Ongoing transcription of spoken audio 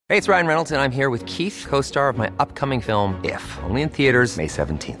Hey, it's Ryan Reynolds, and I'm here with Keith, co-star of my upcoming film, If, only in theaters May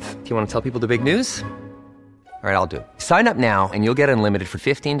 17th. Do you want to tell people the big news? All right, I'll do it. Sign up now and you'll get unlimited for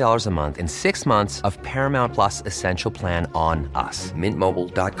 $15 a month and 6 months of Paramount Plus Essential Plan on us.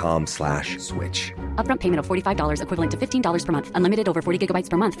 MintMobile.com/switch. Upfront payment of $45 equivalent to $15 per month. Unlimited over 40 gigabytes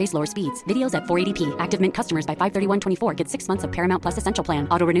per month. Face lower speeds. Videos at 480p. Active Mint customers by 531.24 get 6 months of Paramount Plus Essential Plan.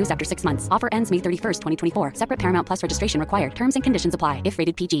 Auto renews after 6 months. Offer ends May 31st, 2024. Separate Paramount Plus registration required. Terms and conditions apply if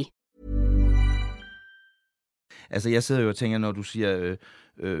rated PG. Altså, jeg sidder jo og tænker, når du siger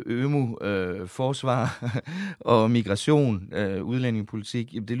ØMU, forsvar og migration,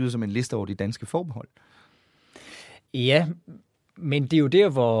 udlændingepolitik, det lyder som en liste over de danske forbehold. Ja, men det er jo der,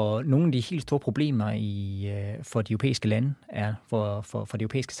 hvor nogle af de helt store problemer for de europæiske lande er, for det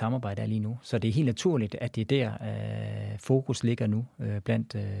europæiske samarbejde er lige nu. Så det er helt naturligt, at det er der, fokus ligger nu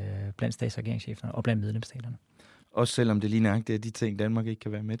blandt stats- og regeringscheferne og blandt medlemsstaterne. Også selvom det lige nøjagtigt er de ting, Danmark ikke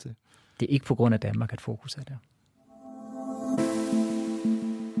kan være med til. Det er ikke på grund af Danmark, at fokus er der.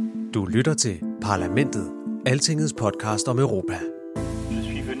 Du lytter til Parlamentet, Altingets podcast om Europa. Je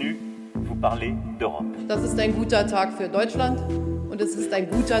suis venu vous parler d'Europe. Das ist ein guter Tag für Deutschland und es ist ein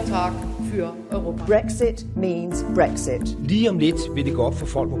guter Tag für Europa. Brexit means Brexit. Lige om lidt vil det gå op for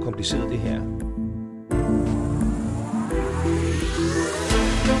folk, hvor kompliceret det her.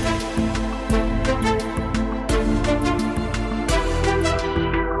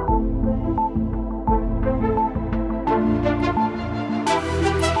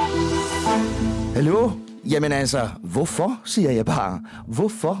 Hallo? Jamen altså, hvorfor, siger jeg bare?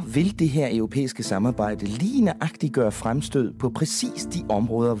 Hvorfor vil det her europæiske samarbejde lige nøjagtigt gøre fremstød på præcis de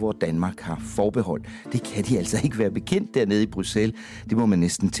områder, hvor Danmark har forbehold? Det kan de altså ikke være bekendt dernede i Bruxelles. Det må man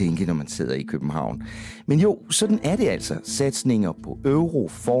næsten tænke, når man sidder i København. Men jo, sådan er det altså. Satsninger på euro,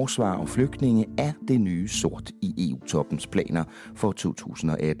 forsvar og flygtninge er det nye sort i EU-toppens planer for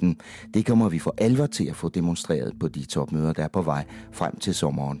 2018. Det kommer vi for alvor til at få demonstreret på de topmøder, der er på vej frem til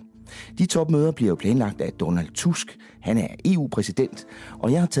sommeren. De topmøder bliver jo planlagt af Donald Tusk. Han er EU-præsident,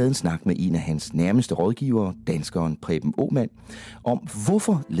 og jeg har taget en snak med en af hans nærmeste rådgivere, danskeren Preben Åmand, om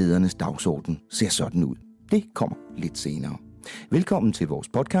hvorfor ledernes dagsorden ser sådan ud. Det kommer lidt senere. Velkommen til vores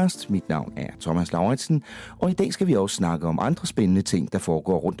podcast. Mit navn er Thomas Lauritsen, og i dag skal vi også snakke om andre spændende ting, der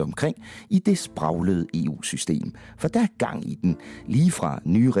foregår rundt omkring i det spraglede EU-system. For der er gang i den, lige fra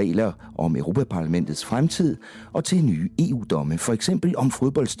nye regler om Europaparlamentets fremtid og til nye EU-domme. For eksempel om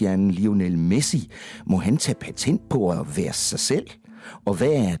fodboldstjernen Lionel Messi. Må han tage patent på at være sig selv? Og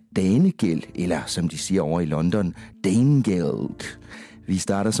hvad er danegæld, eller som de siger over i London, Danegeld? Vi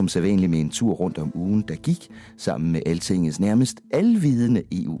starter som sædvanligt med en tur rundt om ugen, der gik, sammen med Altingets nærmest alvidende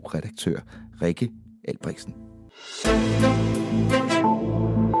EU-redaktør, Rikke Albrechtsen.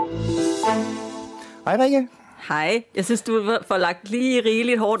 Hej Rikke. Hej. Jeg synes, du får lagt lige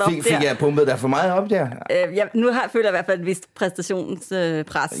rigeligt hårdt op der. Fik jeg pumpet dig for meget op der? Nu føler jeg i hvert fald et vist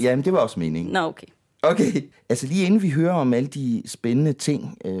præstationspres. Jamen, det var også meningen. Nå, okay. Okay, altså lige inden vi hører om alle de spændende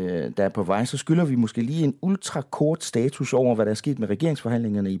ting, der er på vej, så skylder vi måske lige en ultrakort status over, hvad der er sket med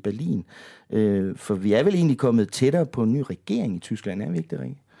regeringsforhandlingerne i Berlin. For vi er vel egentlig kommet tættere på en ny regering i Tyskland, er vi ikke det,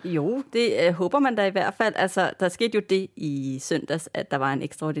 Rikke? Jo, det håber man da i hvert fald. Altså, der skete jo det i søndags, at der var en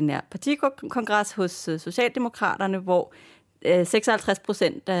ekstraordinær partikongres hos Socialdemokraterne, hvor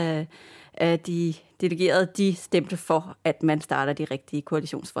 56% af de delegerede, de stemte for, at man starter de rigtige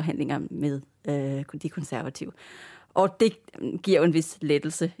koalitionsforhandlinger med de konservative. Og det giver jo en vis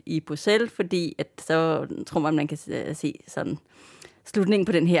lettelse i Bruxelles, fordi at så tror man kan se sådan slutningen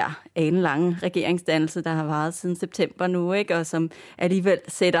på den her alenlange regeringsdannelse, der har varet siden september nu, ikke? Og som alligevel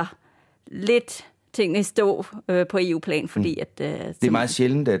sætter lidt tingene i stå på EU-plan, fordi at... det er meget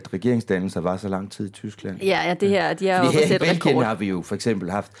sjældent, at regeringsdannelser var så lang tid i Tyskland. Ja, det her, de har jo sat rekord. I Belgien har vi jo for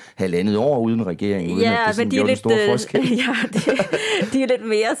eksempel haft 1,5 år uden regering, uden at det sådan gjorde en stor forskel. Ja, de er lidt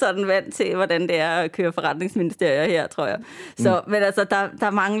mere sådan vant til, hvordan det er at køre forretningsministerier her, tror jeg. Så, men altså, der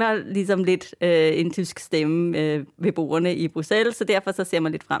mangler ligesom lidt en tysk stemme ved bordene i Bruxelles, så derfor så ser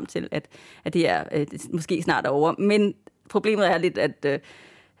man lidt frem til, at det er måske snart over. Men problemet er lidt, at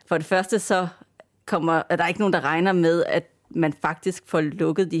for det første så er der ikke nogen, der regner med, at man faktisk får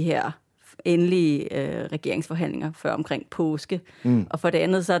lukket de her endelige regeringsforhandlinger før omkring påske. Og for det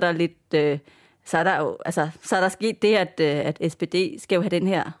andet, så er der lidt... så er der sket det, at SPD skal jo have den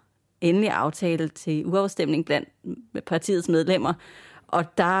her endelige aftale til uafstemning blandt partiets medlemmer. Og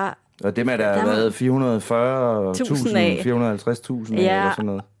dem er der været 440.000, 450.000 eller sådan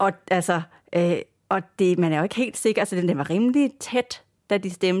noget. Og det, man er jo ikke helt sikker. Altså, den var rimelig tæt, da de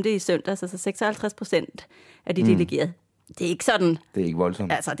stemte i søndags. Altså 56% af de delegerede. Det er ikke sådan... Det er ikke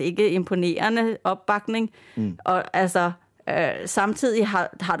voldsomt. Altså, det er ikke imponerende opbakning. Og altså... Samtidig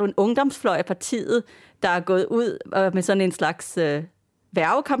har du en ungdomsfløj af partiet, der er gået ud med sådan en slags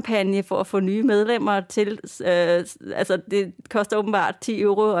værvekampagne for at få nye medlemmer til. Altså, det koster åbenbart 10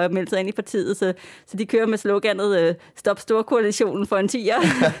 euro at melde sig ind i partiet, så de kører med sloganet Stop Storkoalitionen for en 10'er.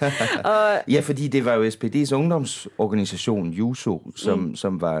 Ja, fordi det var jo SPD's ungdomsorganisation, JUSO,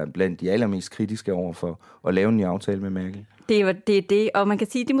 som var blandt de allermest kritiske over for at lave en ny aftale med Merkel. Det er det, og man kan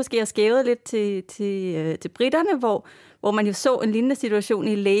sige, at de måske har skævet lidt til britterne, hvor man jo så en lignende situation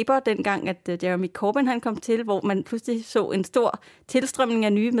i Labour, dengang at Jeremy Corbyn han kom til, hvor man pludselig så en stor tilstrømning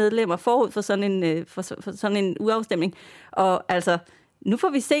af nye medlemmer forud for sådan en uafstemning. Og altså, nu får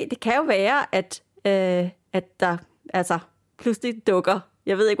vi se, det kan jo være, at der altså pludselig dukker,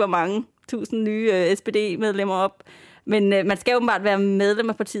 jeg ved ikke hvor mange, 1000 nye SPD-medlemmer op, men man skal jo bare være medlem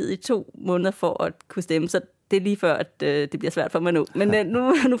af partiet i 2 måneder for at kunne stemme, så det er lige før, at det bliver svært for mig nu. Men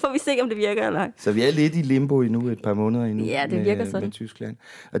nu får vi se, om det virker eller ej. Så vi er lidt i limbo endnu, et par måneder endnu, ja, det virker sådan. Med Tyskland.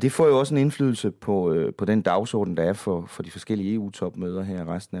 Og det får jo også en indflydelse på den dagsorden, der er for de forskellige EU-topmøder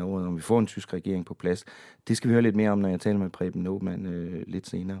her resten af året, om vi får en tysk regering på plads. Det skal vi høre lidt mere om, når jeg taler med Preben Nohmann lidt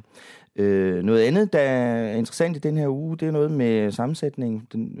senere. Noget andet, der er interessant i den her uge, det er noget med sammensætningen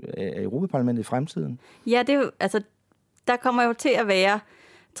af Europaparlamentet i fremtiden. Ja, det er jo, altså, der kommer jo til at være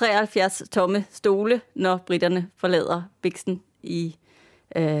 73 tomme stole, når britterne forlader Bixen i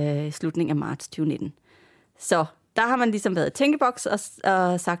slutningen af marts 2019. Så der har man ligesom været i tænkeboks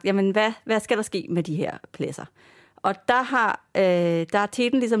og sagt, jamen hvad skal der ske med de her pladser? Og der har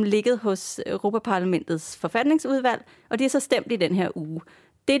teten ligesom ligget hos Europaparlamentets forfatningsudvalg, og de er så stemt i den her uge.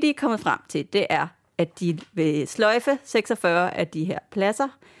 Det, de er kommet frem til, det er, at de vil sløjfe 46 af de her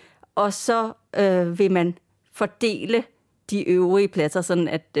pladser, og så vil man fordele de øvrige pladser,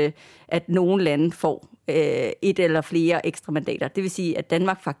 sådan at nogle lande får et eller flere ekstra mandater. Det vil sige, at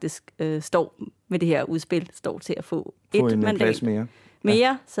Danmark faktisk står med det her udspil, står til at få et mandat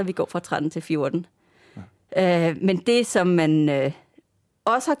mere, så vi går fra 13 til 14. Ja. Men det, som man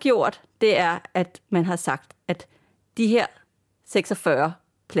også har gjort, det er, at man har sagt, at de her 46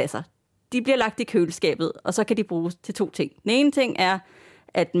 pladser, de bliver lagt i køleskabet, og så kan de bruges til 2 ting. Den ene ting er,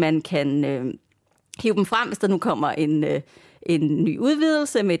 at man kan hive dem frem, hvis der nu kommer en ny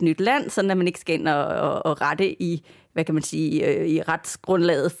udvidelse med et nyt land, sådan at man ikke skal ind og rette i, hvad kan man sige, i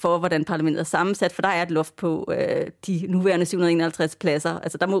retsgrundlaget for, hvordan parlamentet er sammensat, for der er et loft på de nuværende 751 pladser.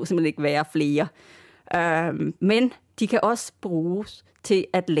 Altså, der må simpelthen ikke være flere. Men de kan også bruges til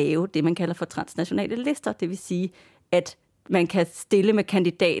at lave det, man kalder for transnationale lister. Det vil sige, at man kan stille med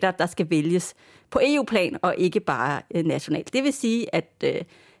kandidater, der skal vælges på EU-plan og ikke bare nationalt. Det vil sige, at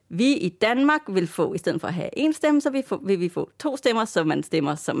vi i Danmark vil få, i stedet for at have 1 stemme, så vil vi få 2 stemmer, så man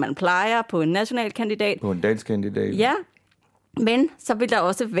stemmer, som man plejer på en national kandidat. På en dansk kandidat. Ja, men så vil der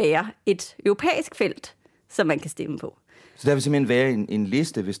også være et europæisk felt, som man kan stemme på. Så der vil simpelthen være en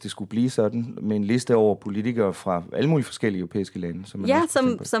liste, hvis det skulle blive sådan, med en liste over politikere fra alle mulige forskellige europæiske lande.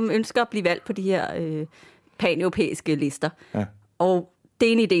 Som ønsker at blive valgt på de her pan-europæiske lister. Ja. Og det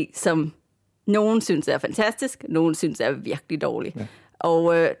er en idé, som nogen synes er fantastisk, nogen synes er virkelig dårlig. Ja.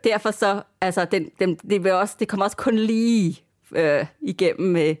 Og derfor så, altså, det kommer også kun lige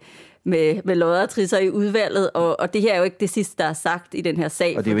igennem med lodder og trisser i udvalget, og det her er jo ikke det sidste, der er sagt i den her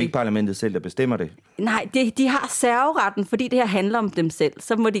sag. Og det er jo ikke parlamentet selv, der bestemmer det? Nej, de har serveretten, fordi det her handler om dem selv.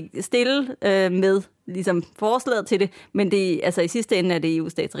 Så må de stille med ligesom forslaget til det, men altså, i sidste ende er det EU's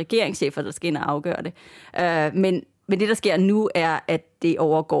stats- og regeringschefer, der skal ind og afgøre det. Men det, der sker nu, er, at det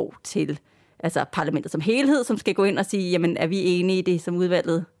overgår til altså parlamentet som helhed, som skal gå ind og sige, jamen er vi enige i det, som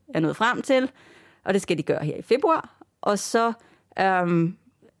udvalget er nået frem til? Og det skal de gøre her i februar. Og så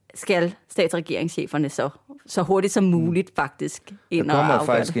skal stats- og regeringscheferne så hurtigt som muligt faktisk ind og afgøre. Der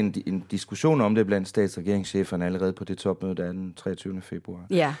kommer faktisk en diskussion om det blandt stats- og regeringscheferne allerede på det topmøde, der er den 23. februar.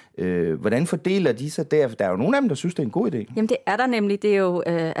 Ja. Hvordan fordeler de sig der? Der er jo nogle af dem, der synes, det er en god idé. Jamen det er der nemlig. Det er jo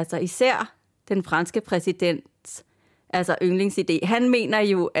altså især den franske præsidents yndlingsidé. Han mener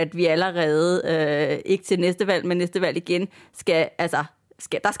jo, at vi allerede, ikke til næste valg, men næste valg igen,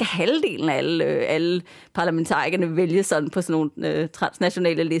 der skal halvdelen af alle parlamentarikerne vælge sådan på sådan nogle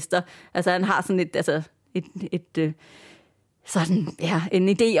transnationale lister. Altså han har sådan en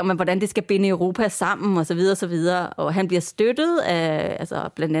idé om, hvordan det skal binde Europa sammen og så videre og så videre. Og han bliver støttet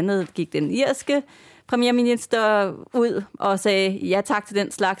af, blandt andet gik den irske premierminister ud og sagde ja tak til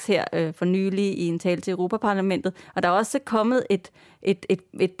den slags her for nylig i en tale til Europaparlamentet. Og der er også kommet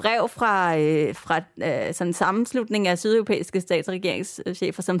et brev fra sådan en sammenslutning af sydeuropæiske stats- og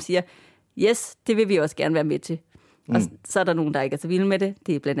regeringschefer, som siger, yes, det vil vi også gerne være med til. Og så er der nogen, der ikke er så vilde med det.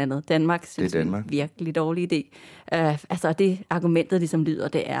 Det er blandt andet Danmark. Synes det er Danmark. Virkelig dårlig idé. Det argumentet ligesom lyder,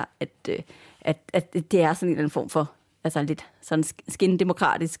 det er, at det er sådan en eller anden form for altså lidt sådan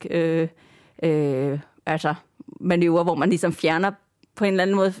skindemokratisk altså manøvre, hvor man ligesom fjerner på en eller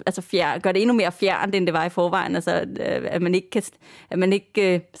anden måde, altså gør det endnu mere fjernt, end det var i forvejen, altså at man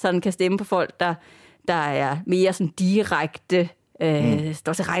ikke sådan kan stemme på folk, der er mere sådan direkte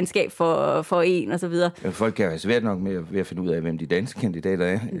står til regnskab for en og så videre. Ja, folk kan være svært nok med at finde ud af, hvem de danske kandidater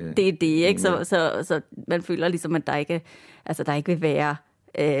er. Det er det, ikke? Så man føler ligesom, at der ikke vil være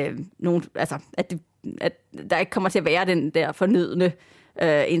nogen, altså at der ikke kommer til at være den der fornødne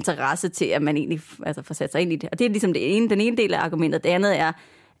interesse til, at man egentlig får sat sig ind i det. Og det er ligesom den ene del af argumentet. Det andet er,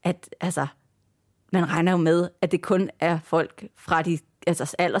 at altså, man regner jo med, at det kun er folk fra de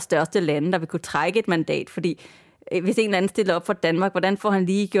allerstørste lande, der vil kunne trække et mandat, fordi hvis en eller anden stiller op for Danmark, hvordan får han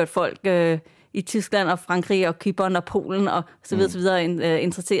lige gjort folk i Tyskland og Frankrig og Cypern og Polen og så videre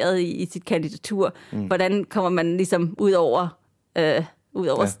interesseret i sit kandidatur? Hvordan kommer man ligesom ud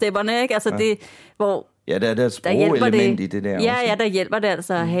over stemmerne, ikke? Altså det, hvor ja, der er et sprogelement i det der også. Ja, der hjælper det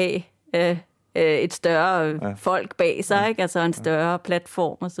altså at have et større folk bag sig, ikke? Altså en større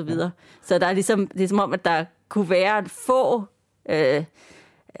platform og så videre. Så der er ligesom, det er som om, at der kunne være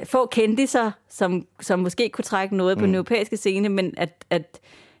få kendiser, som måske kunne trække noget på den europæiske scene, men at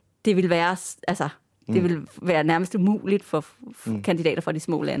det vil være, altså, det vil være nærmest umuligt for kandidater fra de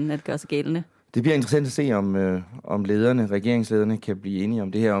små lande at gøre sig gældende. Det bliver interessant at se, om regeringslederne kan blive enige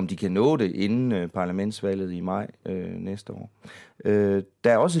om det her, om de kan nå det inden parlamentsvalget i maj næste år.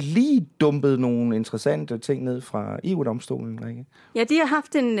 Der er også lige dumpet nogle interessante ting ned fra EU-domstolen, Rikke. Ja, de har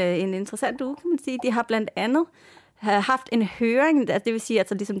haft en interessant uge, kan man sige. De har blandt andet haft en høring, altså det vil sige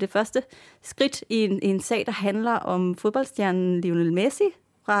altså ligesom det første skridt i en sag, der handler om fodboldstjernen Lionel Messi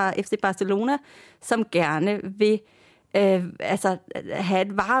fra FC Barcelona, som gerne vil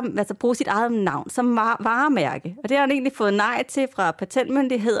bruge sit eget navn som varemærke. Og det har han egentlig fået nej til fra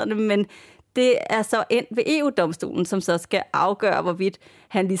patentmyndighederne, men det er så endt ved EU-domstolen, som så skal afgøre, hvorvidt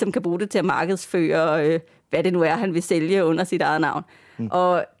han ligesom kan bruge det til at markedsføre, hvad det nu er, han vil sælge under sit eget navn.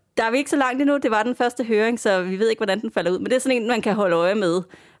 Og der er vi ikke så langt endnu. Det var den første høring, så vi ved ikke, hvordan den falder ud. Men det er sådan en, man kan holde øje med,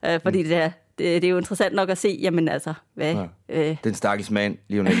 fordi det er jo interessant nok at se, jamen altså, hvad... Den stakkels mand,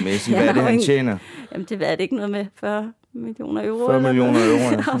 Lionel Messi, hvad er det, han tjener? Jamen, det er det ikke noget med 40 millioner euro. 40 millioner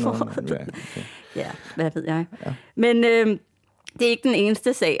euro. Ja, hvad ved jeg. Ja. Men det er ikke den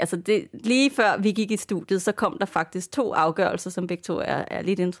eneste sag. Altså, lige før vi gik i studiet, så kom der faktisk 2 afgørelser, som begge to er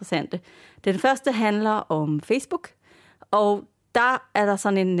lidt interessante. Den første handler om Facebook, og der er der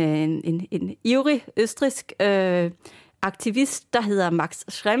sådan en ivrig østrigsk aktivist, der hedder Max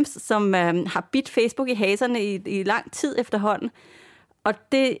Schrems, som har bidt Facebook i haserne i lang tid efterhånden. Og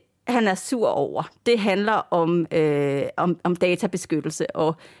det, han er sur over, det handler om databeskyttelse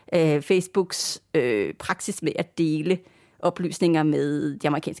og Facebooks praksis med at dele oplysninger med de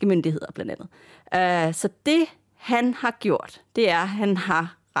amerikanske myndigheder blandt andet. Så det, han har gjort, det er, at han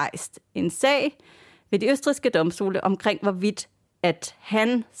har rejst en sag ved de østrigske domstole omkring, hvorvidt at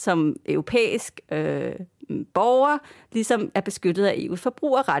han som europæisk borger ligesom er beskyttet af EU's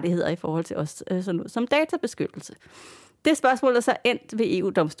forbrugerrettigheder i forhold til os sådan noget som databeskyttelse. Det spørgsmål er så endt ved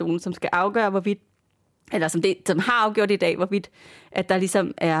EU-domstolen, som skal afgøre, hvorvidt, eller som har afgjort i dag, hvorvidt at der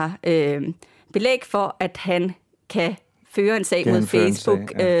ligesom er belæg for, at han kan føre en sag mod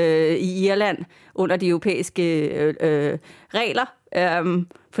Facebook i Irland under de europæiske regler,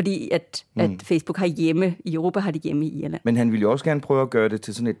 fordi at Facebook har hjemme i Europa, har de hjemme i Irland. Men han ville jo også gerne prøve at gøre det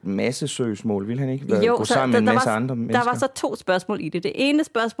til sådan et massesøgsmål, ville han ikke? Gå sammen med en masse andre mennesker? Der var så 2 spørgsmål i det. Det ene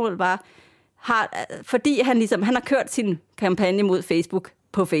spørgsmål var, fordi han har kørt sin kampagne mod Facebook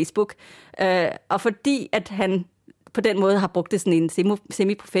på Facebook, og fordi at han på den måde har brugt det sådan en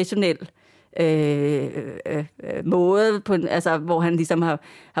semi-professionel måde, hvor han ligesom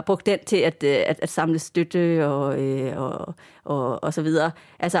har brugt den til at samle støtte og så videre.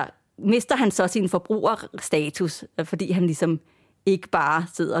 Altså, mister han så sin forbrugerstatus, fordi han ligesom ikke bare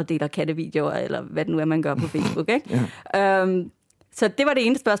sidder og deler kattevideoer, eller hvad det nu er, man gør på Facebook, ikke? Ja. Så det var det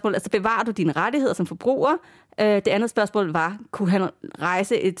ene spørgsmål. Altså, bevarer du dine rettigheder som forbruger? Det andet spørgsmål var, kunne han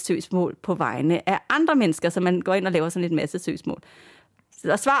rejse et søgsmål på vegne af andre mennesker, så man går ind og laver sådan et masse søgsmål?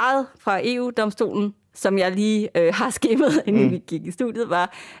 Så svaret fra EU-domstolen, som jeg lige har skimmet, inden vi gik i studiet,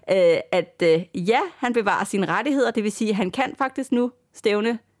 var, at ja, han bevarer sine rettigheder. Det vil sige, at han kan faktisk nu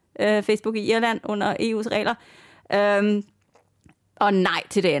stævne Facebook i Irland under EU's regler. Og nej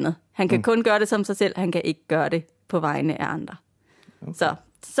til det andet. Han kan kun gøre det som sig selv. Han kan ikke gøre det på vegne af andre. Okay.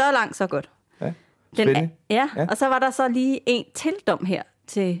 Så langt, så godt. Ja, spændende. Og så var der så lige en til dom her,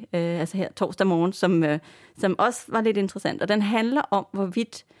 til her torsdag morgen, som også var lidt interessant. Og den handler om,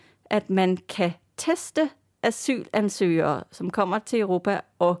 hvorvidt at man kan teste asylansøgere, som kommer til Europa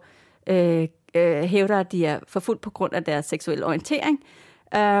og hævder, at de er forfulgt på grund af deres seksuelle orientering,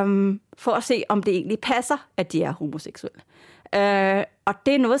 for at se, om det egentlig passer, at de er homoseksuelle. Og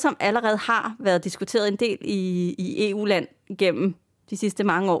det er noget, som allerede har været diskuteret en del i EU-land gennem de sidste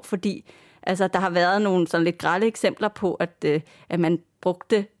mange år, fordi altså, der har været nogle sådan lidt grelle eksempler på, at man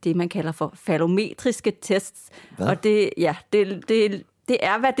brugte det, man kalder for fallometriske tests. Hvad? Og det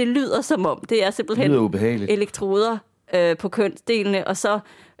er, hvad det lyder som om. Det er simpelthen elektroder på kønsdelene, og så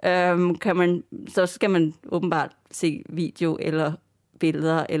skal man åbenbart se video eller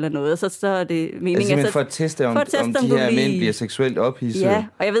billeder eller noget, så er det meningen... Altså for at teste, om de her mænd bliver seksuelt ophidset? Ja,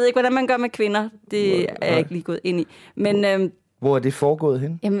 og jeg ved ikke, hvordan man gør med kvinder. Det er jeg ikke lige gået ind i. Men, hvor er det foregået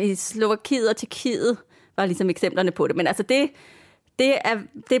hen? Jamen, i Slovakiet og Tjekkiet var ligesom eksemplerne på det. Men altså,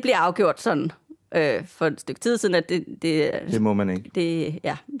 det bliver afgjort sådan for et stykke tid siden, at det må man ikke.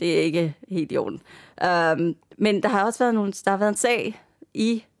 Det er ikke helt i orden. Men der har også været en sag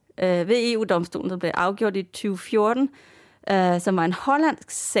ved EU-domstolen, der blev afgjort i 2014, som var en hollandsk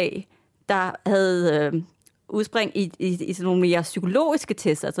sag, der havde udspring i sådan nogle mere psykologiske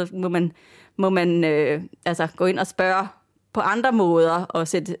tests. Altså må man gå ind og spørge på andre måder og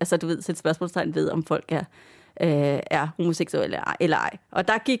sætte spørgsmålstegn ved, om folk er homoseksuelle eller ej. Og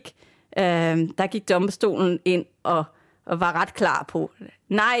der gik domstolen ind og var ret klar på,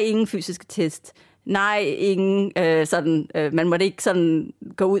 nej, ingen fysiske test. Nej, ingen man måtte ikke sådan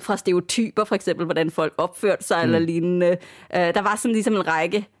gå ud fra stereotyper, for eksempel, hvordan folk opførte sig eller lignende. Der var sådan ligesom en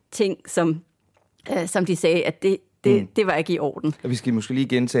række ting, som de sagde, at det var ikke i orden. Og vi skal måske lige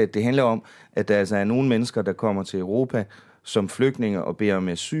gentage, at det handler om, at der altså er nogle mennesker, der kommer til Europa som flygtninge og beder om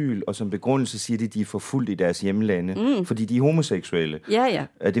asyl, og som begrundelse siger de er forfulgt i deres hjemlande, fordi de er homoseksuelle. Ja.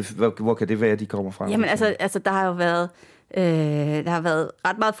 Hvor kan det være, de kommer fra? Jamen altså der har jo været... Der har været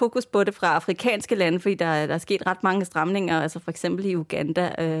ret meget fokus på det fra afrikanske lande, fordi der er sket ret mange stramninger, altså for eksempel i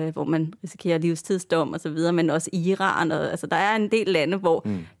Uganda, hvor man risikerer livstidsdom og så videre, men også Iran. Og, altså der er en del lande, hvor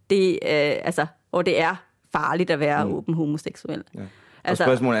hvor det er farligt at være åben homoseksuel. Ja. Og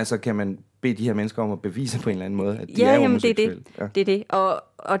spørgsmålet er så, kan man bede de her mennesker om at bevise på en eller anden måde, at de er homoseksuelle? Det er det.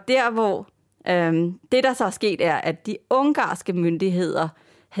 Og der, hvor det, der så er sket, er, at de ungarske myndigheder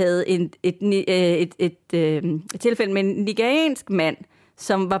havde et tilfælde med en nigeriansk mand,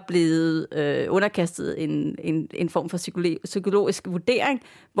 som var blevet underkastet en form for psykologisk vurdering,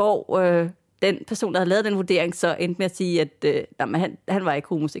 hvor den person, der havde lavet den vurdering, så endte med at sige, at han var ikke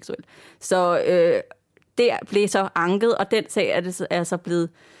homoseksuel. Så det blev så anket, og den sag er så blevet...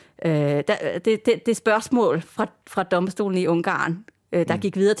 Det spørgsmål fra domstolen i Ungarn, der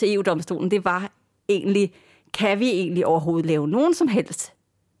gik videre til EU-domstolen, det var egentlig, kan vi egentlig overhovedet lave nogen som helst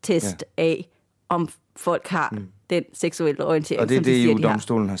test af, om folk har den seksuelle orientering, og det er som de det, siger,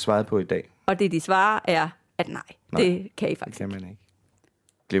 EU-domstolen har svaret på i dag. Og det, de svarer, er, at nej, det kan I faktisk det kan man ikke.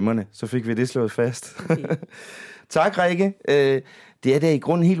 Glimrende. Så fik vi det slået fast. Okay. Tak, Rikke. Det er da i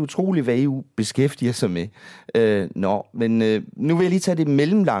grunden helt utroligt, hvad EU beskæftiger sig med. Men nu vil jeg lige tage det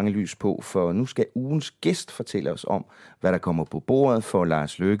mellemlange lys på, for nu skal ugens gæst fortælle os om, hvad der kommer på bordet for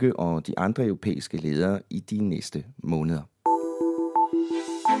Lars Løkke og de andre europæiske ledere i de næste måneder.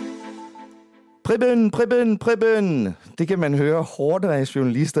 Preben. Det kan man høre hårdt af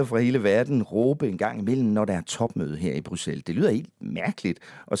journalister fra hele verden råbe en gang imellem, når der er topmøde her i Bruxelles. Det lyder helt mærkeligt,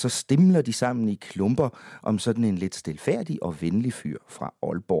 og så stimler de sammen i klumper om sådan en lidt stilfærdig og venlig fyr fra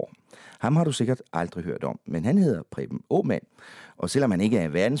Aalborg. Ham har du sikkert aldrig hørt om, men han hedder Preben Åmand. Og selvom han ikke er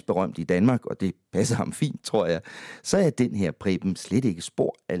verdensberømt i Danmark, og det passer ham fint, tror jeg, så er den her Preben slet ikke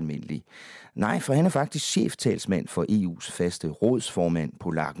spor almindelig. Nej, for han er faktisk cheftalsmand for EU's faste rådsformand,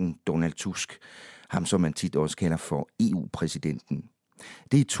 polakken Donald Tusk. Ham, som man tit også kalder for EU-præsidenten.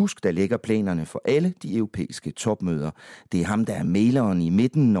 Det er Tusk, der lægger planerne for alle de europæiske topmøder. Det er ham, der er mæleren i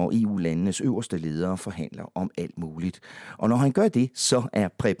midten, når EU-landenes øverste ledere forhandler om alt muligt. Og når han gør det, så er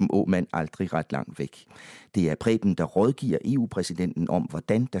Preben Åmand aldrig ret langt væk. Det er Preben, der rådgiver EU-præsidenten om,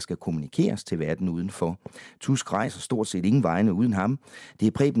 hvordan der skal kommunikeres til verden udenfor. Tusk rejser stort set ingen vegne uden ham. Det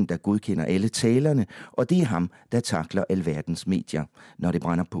er Preben, der godkender alle talerne, og det er ham, der takler alverdens medier, når det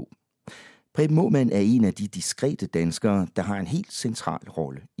brænder på. Preben Åmand er en af de diskrete danskere, der har en helt central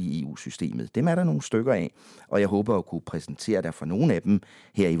rolle i EU-systemet. Dem er der nogle stykker af, og jeg håber at kunne præsentere dig for nogle af dem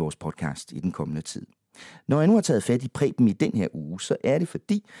her i vores podcast i den kommende tid. Når jeg nu har taget fat i Preben i den her uge, så er det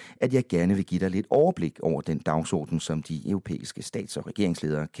fordi, at jeg gerne vil give dig lidt overblik over den dagsorden, som de europæiske stats- og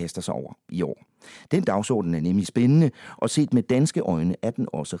regeringsledere kaster sig over i år. Den dagsorden er nemlig spændende, og set med danske øjne er den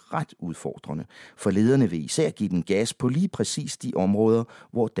også ret udfordrende, for lederne vil især give den gas på lige præcis de områder,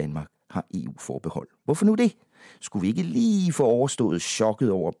 hvor Danmark har EU-forbehold. Hvorfor nu det? Skulle vi ikke lige få overstået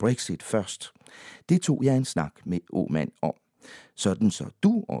chokket over Brexit først? Det tog jeg en snak med Åmand om. sådan så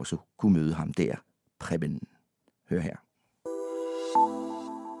du også kunne møde ham der, Preben. Hør her.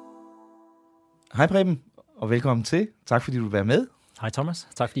 Hej Preben, og velkommen til. Tak fordi du vil være med. Hej Thomas,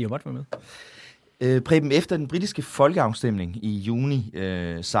 tak fordi jeg måtte være med. Preben, efter den britiske folkeafstemning i juni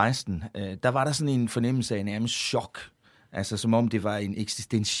 16, der var der sådan en fornemmelse af nærmest chok. Altså som om det var en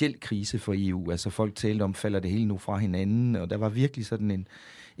eksistentiel krise for EU. Altså folk talte om, falder det hele nu fra hinanden, og der var virkelig sådan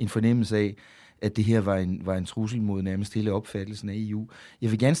en fornemmelse af, at det her var en trussel mod nærmest hele opfattelsen af EU.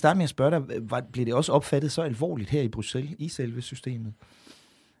 Jeg vil gerne starte med at spørge dig, blev det også opfattet så alvorligt her i Bruxelles i selve systemet?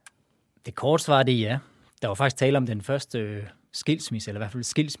 Det korte svar er det ja. Der var faktisk tale om den første skilsmisse, eller i hvert fald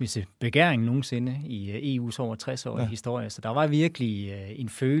skilsmissebegæring nogensinde i EU's over 60-årige historie. Så der var virkelig en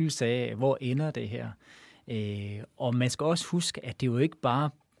følelse af, hvor ender det her. Og man skal også huske, at det jo ikke bare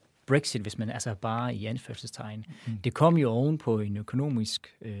Brexit, hvis man altså bare i anførselstegn. Det kom jo oven på en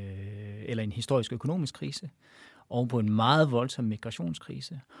økonomisk, eller en historisk økonomisk krise, oven på en meget voldsom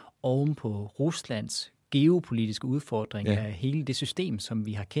migrationskrise, oven på Ruslands geopolitiske udfordring af hele det system, som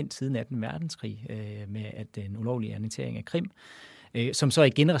vi har kendt siden 18. verdenskrig, med at den ulovlige annektering af Krim, som så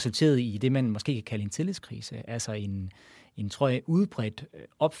igen resulterede i det, man måske kan kalde en tillidskrise, altså en tror jeg, udbredt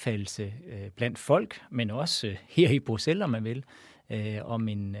opfattelse blandt folk, men også her i Bruxelles, om man vil,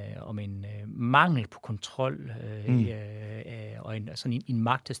 om en mangel på kontrol og en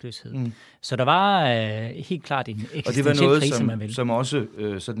magtesløshed. Så der var helt klart en eksistentiel krise, man vil. Som også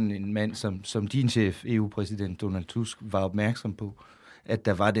sådan en mand som din chef, EU-præsident Donald Tusk, var opmærksom på, at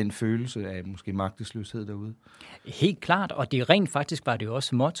der var den følelse af måske magtesløshed derude. Helt klart, og det rent faktisk var det jo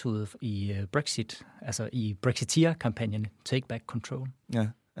også mottoet i Brexit, altså i Brexiteer-kampagnen, Take Back Control. Ja.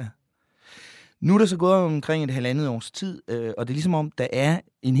 Nu er der så gået omkring et halvandet års tid, og det er ligesom om, der er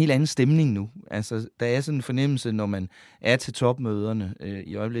en helt anden stemning nu. Altså, der er sådan en fornemmelse, når man er til topmøderne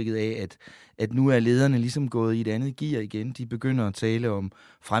i øjeblikket af, at nu er lederne ligesom gået i et andet gear igen. De begynder at tale om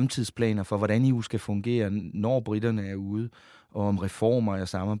fremtidsplaner for, hvordan EU skal fungere, når britterne er ude, og om reformer og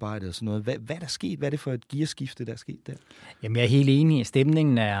samarbejde og sådan noget. Hvad er der sket? Hvad er det for et gearskifte, der er sket der? Jamen, jeg er helt enig.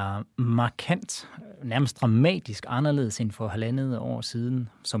 Stemningen er markant, nærmest dramatisk anderledes end for halvandet år siden,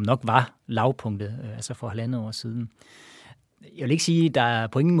 som nok var lavpunktet, altså for halvandet år siden. Jeg vil ikke sige, at der er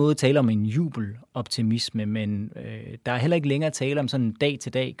på ingen måde tale om en jubeloptimisme, men der er heller ikke længere tale om sådan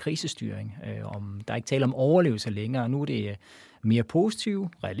dag-til-dag krisestyring. Der er ikke tale om overlevelse længere. Nu er det mere positiv,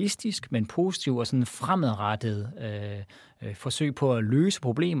 realistisk, men positiv og sådan fremadrettet forsøg på at løse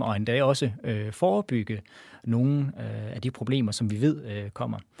problemer, og endda også forebygge nogle af de problemer, som vi ved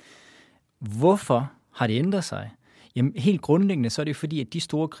kommer. Hvorfor har det ændret sig? Jamen, helt grundlæggende så er det fordi, at de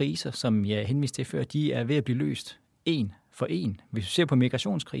store kriser, som jeg henviste til før, de er ved at blive løst en for en. Hvis vi ser på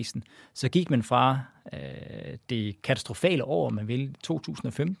migrationskrisen, så gik man fra det katastrofale år, man vil,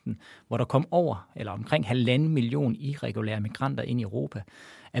 2015, hvor der kom omkring 1,5 million irregulære migranter ind i Europa,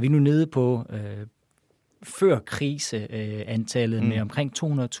 er vi nu nede på før kriseantallet med omkring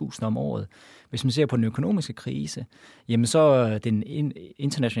 200.000 om året. Hvis man ser på den økonomiske krise, jamen så er den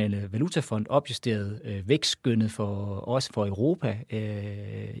internationale valutafond opjusteret vækstskønnet også for Europa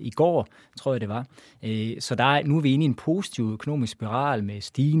i går, tror jeg det var. Så nu er vi inde i en positiv økonomisk spiral med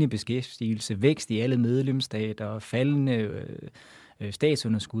stigende beskæftigelse, vækst i alle medlemsstater, faldende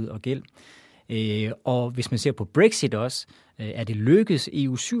statsunderskud og gæld. Og hvis man ser på Brexit også, er det lykkedes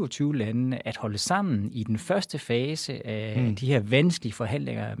EU 27 lande at holde sammen i den første fase af de her vanskelige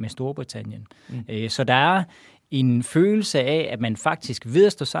forhandlinger med Storbritannien. Så der er en følelse af, at man faktisk ved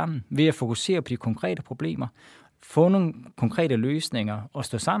at stå sammen, ved at fokusere på de konkrete problemer, få nogle konkrete løsninger og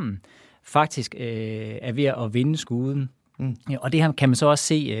stå sammen, faktisk er ved at vinde skuden. Og det her kan man så også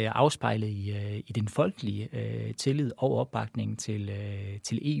se afspejlet i den folkelige tillid og opbakning til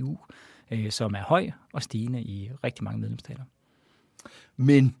EU, som er høj og stigende i rigtig mange medlemsstater.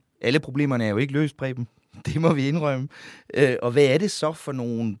 Men alle problemerne er jo ikke løst, Preben. Det må vi indrømme. Og hvad er det så for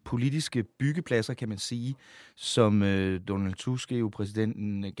nogle politiske byggepladser, kan man sige, som Donald Tusk,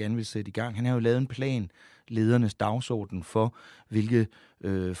 EU-præsidenten, gerne vil sætte i gang? Han har jo lavet en plan, ledernes dagsorden for, hvilke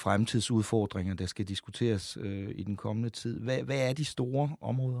fremtidsudfordringer, der skal diskuteres i den kommende tid. Hvad er de store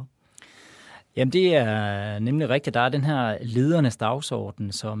områder? Jamen, det er nemlig rigtigt. Der er den her ledernes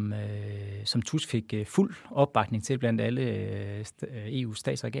dagsorden, som Tusk fik fuld opbakning til blandt alle EU's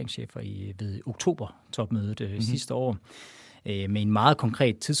stats- og regeringschefer ved oktober-topmødet sidste år, med en meget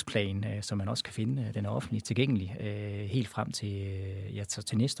konkret tidsplan, som man også kan finde. Den er offentligt tilgængelig helt frem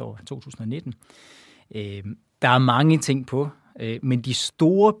til næste år, 2019. Der er mange ting på, men de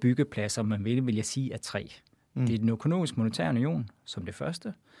store byggepladser, man vil jeg sige, er 3. Det er den økonomiske monetære union som det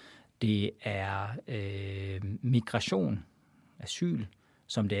første. Det er migration, asyl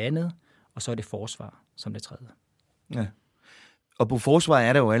som det andet, og så er det forsvar som det tredje. Ja. Og på forsvaret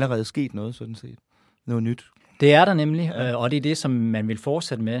er der jo allerede sket noget, sådan set. Noget nyt. Det er der nemlig, og det er det, som man vil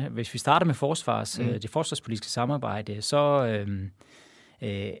fortsætte med. Hvis vi starter med det forsvarspolitiske samarbejde, så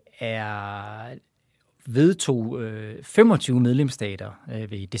vedtog 25 medlemsstater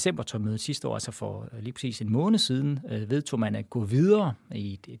ved decembertopmødet sidste år, altså for lige præcis en måned siden, vedtog man at gå videre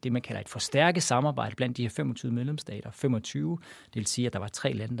i det, man kalder et forstærket samarbejde blandt de her 25 medlemsstater. 25, det vil sige, at der var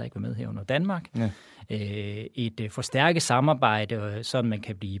 3 lande, der ikke var med her under Danmark. Ja. Et forstærket samarbejde, så man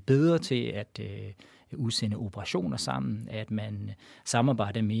kan blive bedre til at udsende operationer sammen, at man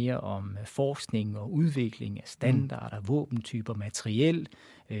samarbejder mere om forskning og udvikling af standarder, våbentyper, materiel,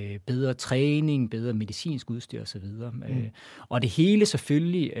 bedre træning, bedre medicinsk udstyr osv. Og det hele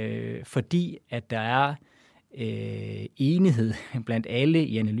selvfølgelig, fordi at der er enighed blandt alle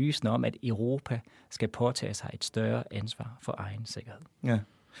i analysen om, at Europa skal påtage sig et større ansvar for egen sikkerhed. Ja.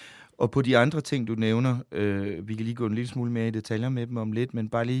 Og på de andre ting, du nævner, vi kan lige gå en lille smule mere i detaljer med dem om lidt, men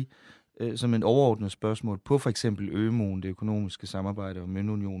bare lige som en overordnet spørgsmål på for eksempel ØMU'en, det økonomiske samarbejde og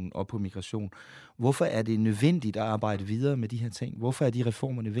møntunionen og på migration. Hvorfor er det nødvendigt at arbejde videre med de her ting? Hvorfor er de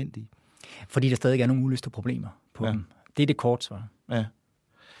reformer nødvendige? Fordi der stadig er nogle uløste problemer på dem. Det er det kort svar. Ja.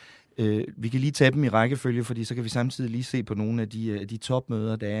 Vi kan lige tage dem i rækkefølge, fordi så kan vi samtidig lige se på nogle af de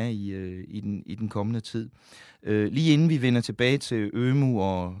topmøder, der er i den kommende tid. Lige inden vi vender tilbage til ØMU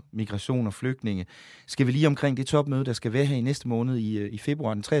og migration og flygtninge, skal vi lige omkring det topmøde, der skal være her i næste måned i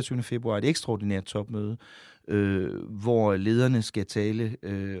februar, den 23. februar, et ekstraordinært topmøde, hvor lederne skal tale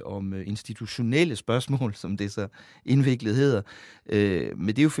om institutionelle spørgsmål, som det så indviklet hedder. Men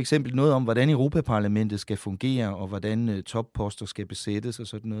det er jo for eksempel noget om, hvordan Europaparlamentet skal fungere, og hvordan topposter skal besættes og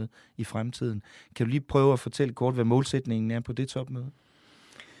sådan noget i fremtiden. Kan du lige prøve at fortælle kort, hvad målsætningen er på det topmøde?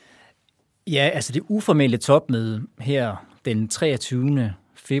 Ja, altså det uformelle topmøde her den 23.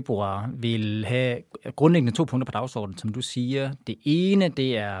 februar vil have grundlæggende 2 punkter på dagsordenen, som du siger. Det ene,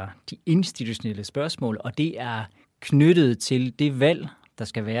 det er de institutionelle spørgsmål, og det er knyttet til det valg, der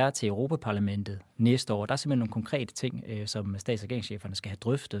skal være til Europaparlamentet næste år. Der er simpelthen nogle konkrete ting, som stats- og regeringscheferne skal have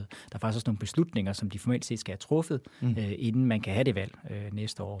drøftet. Der er faktisk også nogle beslutninger, som de formelt set skal have truffet, inden man kan have det valg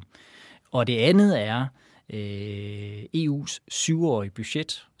næste år. Og det andet er EU's 7-årige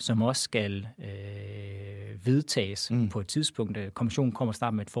budget, som også skal vedtages på et tidspunkt. Kommissionen kommer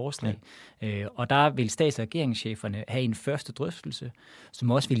snart med et forslag. Ja. Og der vil stats- og regeringscheferne have en første drøftelse,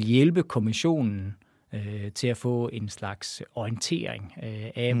 som også vil hjælpe kommissionen til at få en slags orientering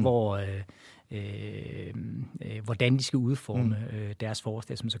af, hvordan de skal udforme deres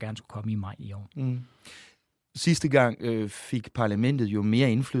forslag, som så gerne skulle komme i maj i år. Sidste gang fik parlamentet jo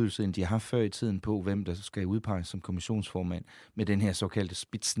mere indflydelse, end de har haft før i tiden på, hvem der skal udpeges som kommissionsformand med den her såkaldte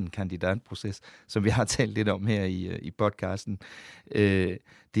spitzenkandidatproces, som vi har talt lidt om her i podcasten.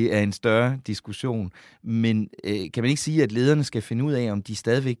 Det er en større diskussion, men kan man ikke sige, at lederne skal finde ud af, om de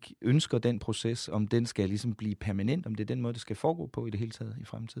stadigvæk ønsker den proces, om den skal ligesom blive permanent, om det er den måde, det skal foregå på i det hele taget i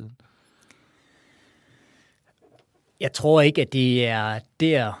fremtiden? Jeg tror ikke, at det er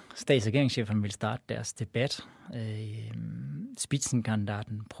der stats- og regeringscheferne vil starte deres debat.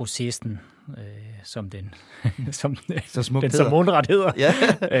 Spitzenkandidaten, processen, som den som mundret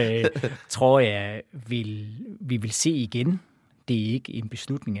hedder, tror jeg, vi vil se igen. Det er ikke en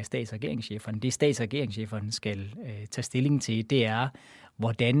beslutning af stats- og regeringscheferne. Det stats- og regeringscheferne skal tage stilling til, det er,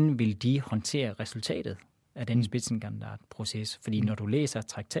 hvordan vil de håndtere resultatet af den spitzenkandidatproces. Fordi når du læser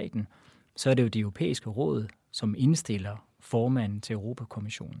traktaten, så er det jo det europæiske råd, som indstiller formanden til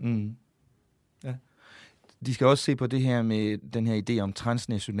Europakommissionen. Ja. De skal også se på det her med den her idé om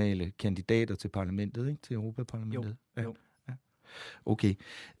transnationale kandidater til parlamentet, ikke? Til Europaparlamentet. Jo. Ja. Okay.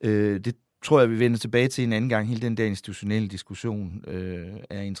 Det tror jeg, vi vender tilbage til en anden gang. Hele den der institutionelle diskussion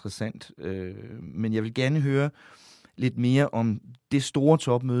er interessant. Men jeg vil gerne høre lidt mere om det store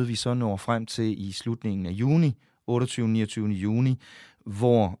topmøde, vi så når frem til i slutningen af juni, 28. 29. juni,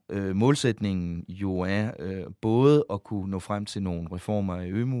 hvor målsætningen jo er både at kunne nå frem til nogle reformer af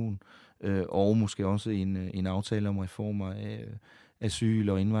ØMU'en, og måske også en aftale om reformer af asyl-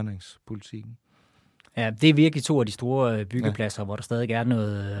 og indvandringspolitikken. Ja, det er virkelig 2 af de store byggepladser, hvor der stadig er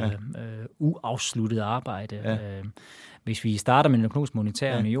noget uafsluttet arbejde. Ja. Hvis vi starter med den økonomiske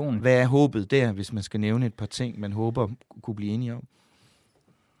monetære union. Hvad er håbet der, hvis man skal nævne et par ting, man håber kunne blive enige om?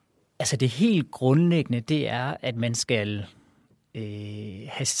 Altså det helt grundlæggende, det er, at man skal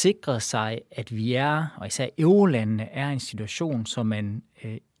have sikret sig, at vi er, og især eurolandene, er i en situation, så man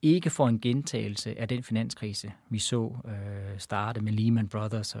ikke får en gentagelse af den finanskrise, vi så starte med Lehman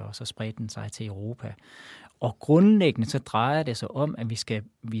Brothers, og så spredte den sig til Europa. Og grundlæggende så drejer det sig om, at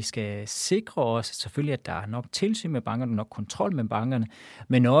vi skal sikre os selvfølgelig, at der er nok tilsyn med bankerne, nok kontrol med bankerne,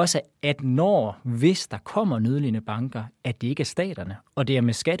 men også, at hvis der kommer nødlidende banker, at det ikke er staterne, og det er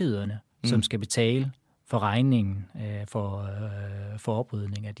med skatteyderne, som skal betale for regningen for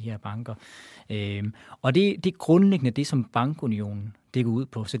oprydning af de her banker. Og det er grundlæggende det, som bankunionen det går ud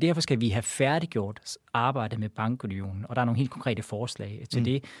på. Så derfor skal vi have færdiggjort arbejdet med bankunionen, og der er nogle helt konkrete forslag til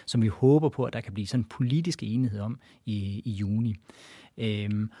det, som vi håber på, at der kan blive sådan en politisk enighed om i juni.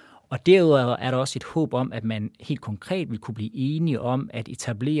 Og derudover er der også et håb om, at man helt konkret vil kunne blive enige om at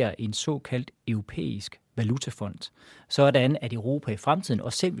etablere en såkaldt europæisk valutafond, sådan at Europa i fremtiden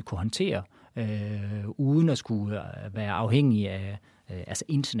også selv vil kunne håndtere uden at skulle være afhængig af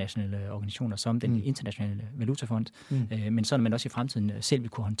internationale organisationer som den internationale valutafond, men sådan at man også i fremtiden selv vil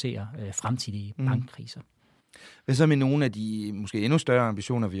kunne håndtere fremtidige bankkriser. Hvad så med nogle af de måske endnu større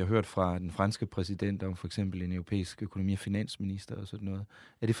ambitioner, vi har hørt fra den franske præsident om for eksempel en europæisk økonomi- og finansminister og sådan noget?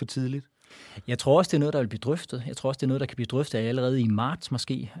 Er det for tidligt? Jeg tror også, det er noget, der vil blive drøftet. Jeg tror også, det er noget, der kan blive drøftet allerede i marts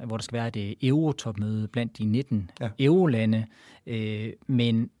måske, hvor der skal være et eurotopmøde blandt de 19 eurolande.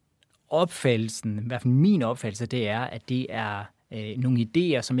 Men opfattelsen, i hvert fald min opfattelse, det er, at det er nogle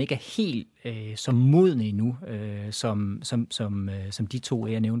idéer, som ikke er helt så modne endnu, som de to,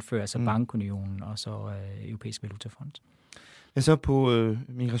 jeg nævnte før, altså bankunionen og så europæisk valutafond. Men så på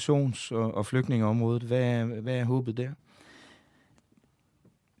migrations- og flygtningeområdet, hvad er håbet der?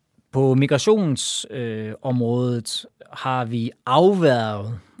 På migrationsområdet har vi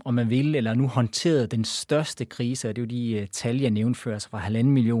afværget, om man vil, eller nu håndteret den største krise, og det er jo de tal, jeg nævnte før, altså fra 1,5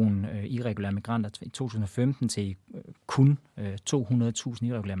 million irregulære migranter i 2015 til kun 200.000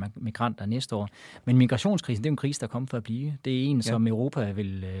 irregulære migranter næste år. Men migrationskrisen, det er en krise, der kommer for at blive. Det er en, som Europa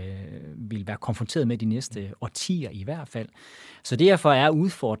vil være konfronteret med de næste årtier i hvert fald. Så derfor er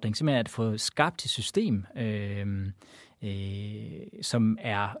udfordringen simpelthen at få skabt et system, som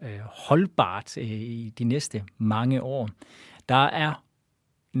er holdbart i de næste mange år. Der er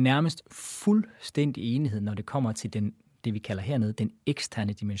nærmest fuldstændig enighed, når det kommer til det vi kalder hernede, den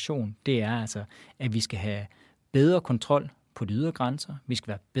eksterne dimension. Det er altså, at vi skal have bedre kontrol på de ydre grænser. Vi skal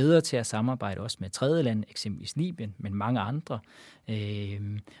være bedre til at samarbejde også med tredjelande, eksempelvis Libyen, men mange andre,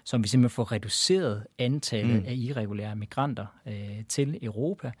 som vi simpelthen får reduceret antallet af irregulære migranter til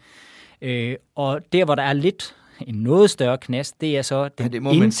Europa. Og der, hvor der er en noget større knast, det er så den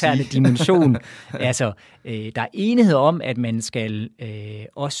interne dimension. Altså, der er enighed om, at man skal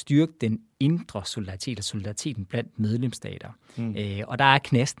også styrke den indre solidaritet og solidariteten blandt medlemsstater. Og der er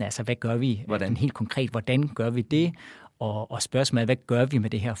knasten, altså, hvad gør vi? Helt konkret, hvordan gør vi det? Og spørgsmålet er, hvad gør vi med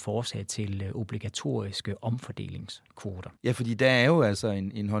det her forslag til obligatoriske omfordelingskvoter? Ja, fordi der er jo altså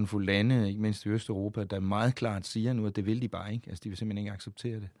en håndfuld lande, ikke mindst i Østeuropa, der meget klart siger nu, at det vil de bare ikke. Altså, de vil simpelthen ikke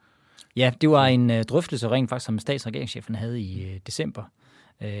acceptere det. Ja, det var en drøftelse rent faktisk, som stats- og regeringschefen havde i december,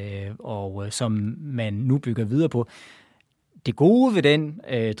 og som man nu bygger videre på. Det gode ved den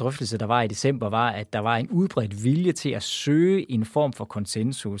drøftelse, der var i december, var, at der var en udbredt vilje til at søge en form for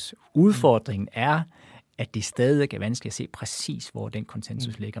konsensus. Udfordringen er, at det stadig er vanskeligt at se præcis, hvor den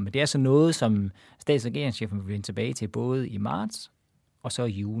konsensus ligger. Men det er så noget, som stats- og regeringschefen vil vende tilbage til både i marts og så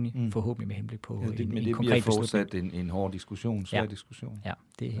i juni, forhåbentlig med henblik på en konkret beslutning. Men det bliver fortsat en hård diskussion, svær diskussion. Ja,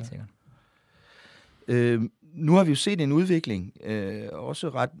 det er helt sikkert. Nu har vi jo set en udvikling, også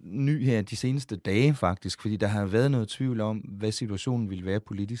ret ny her de seneste dage faktisk, fordi der har været noget tvivl om, hvad situationen ville være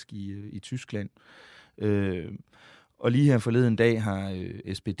politisk i Tyskland. Og lige her forleden dag har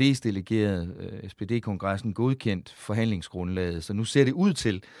SPD's delegeret, SPD-kongressen godkendt forhandlingsgrundlaget, så nu ser det ud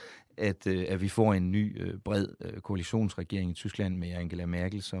til, at vi får en ny bred koalitionsregering i Tyskland med Angela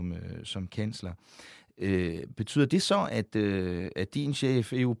Merkel som kansler. Betyder det så, at din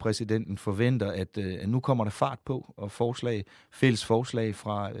chef, EU-præsidenten, forventer, at nu kommer der fart på og fælles forslag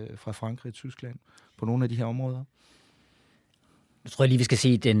fra Frankrig og Tyskland på nogle af de her områder? Jeg tror lige, vi skal se,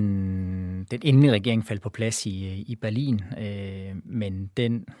 at den endelige regering faldt på plads i Berlin, men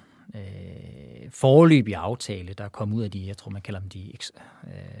den foreløbige aftale, der kom ud af de, jeg tror, man kalder dem de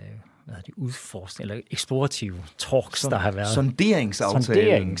udforskning eller eksplorative talks, der har været.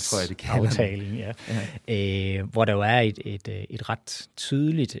 Sonderingsaftalen, tror jeg, det kalder aftalen, ja. Hvor der jo er et ret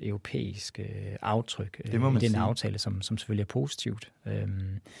tydeligt europæisk aftryk i den aftale, som selvfølgelig er positivt.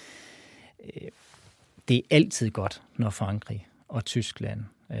 Det er altid godt, når Frankrig og Tyskland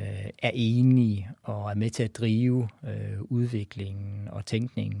er enige og er med til at drive udviklingen og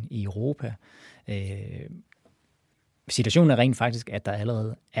tænkningen i Europa. Situationen er rent faktisk, at der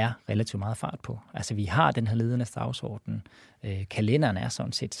allerede er relativt meget fart på. Altså, vi har den her ledernes dagsorden. Kalenderen er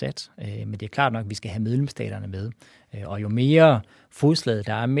sådan set sat, men det er klart nok, at vi skal have medlemsstaterne med. Og jo mere fodslaget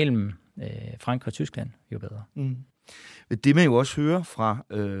der er mellem Frankrig og Tyskland, jo bedre. Mm. Det man jo også hører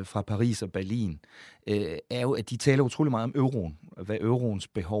fra Paris og Berlin, er jo, at de taler utrolig meget om euroen, hvad euroens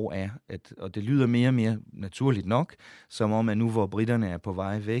behov er. Og det lyder mere og mere naturligt nok, som om, at nu hvor britterne er på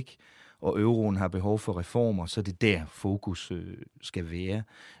vej væk, og euroen har behov for reformer, så det der fokus skal være.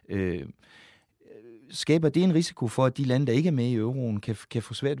 Skaber det en risiko for, at de lande, der ikke er med i euroen, kan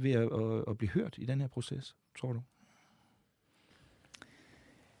få svært ved at blive hørt i den her proces, tror du?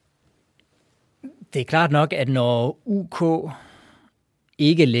 Det er klart nok, at når UK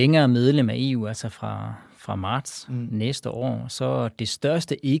ikke længere er medlem af EU, altså fra marts næste år, så det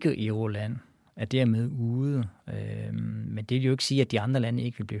største ikke-euroland er dermed ude. Men det vil jo ikke sige, at de andre lande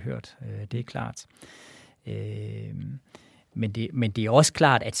ikke vil blive hørt. Det er klart. Men det er også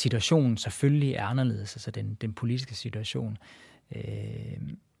klart, at situationen selvfølgelig er anderledes, altså den politiske situation.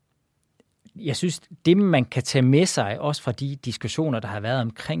 Jeg synes, det man kan tage med sig, også fra de diskussioner, der har været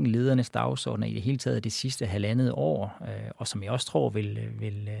omkring ledernes dagsordner i det hele taget det sidste 1,5 år, og som jeg også tror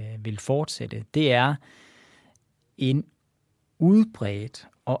vil fortsætte, det er en udbredt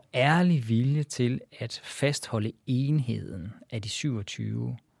og ærlig vilje til at fastholde enheden af de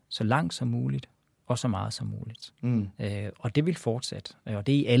 27 så langt som muligt og så meget som muligt. Og det vil fortsætte, og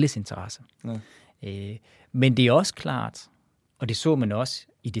det er i alles interesse. Ja. Men det er også klart, og det så man også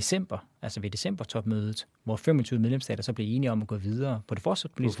i december, altså ved december-topmødet, hvor 25 medlemsstater så blev enige om at gå videre på det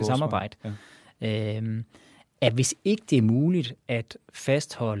forsvarspolitiske samarbejde, at hvis ikke det er muligt at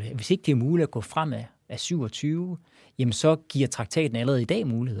fastholde, hvis ikke det er muligt at gå fremad af 27, jamen så giver traktaten allerede i dag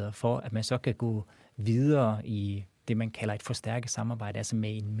muligheder for, at man så kan gå videre i det, man kalder et forstærket samarbejde, altså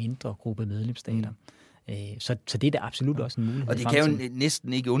med en mindre gruppe medlemsstater. Så det er da absolut også en mulighed. Og det kan jo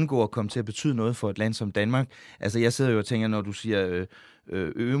næsten ikke undgå at komme til at betyde noget for et land som Danmark. Altså jeg sidder jo og tænker, når du siger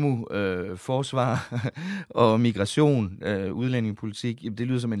ØMU, forsvar og migration, udlændingepolitik, det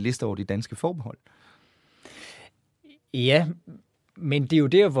lyder som en liste over de danske forbehold. Ja, men det er jo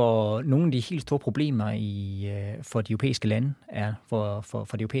der, hvor nogle af de helt store problemer for de europæiske lande er, for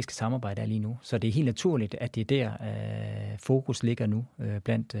det europæiske samarbejde er lige nu. Så det er helt naturligt, at det er der, fokus ligger nu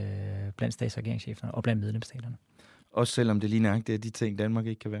blandt stats- og regeringscheferne og blandt medlemsstaterne. Også selvom det lige nøjagtigt er de ting, Danmark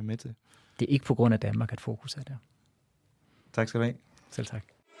ikke kan være med til? Det er ikke på grund af Danmark, at fokus er der. Tak skal du have. Selv tak.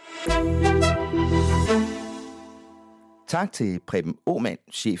 Tak til Preben Aamand,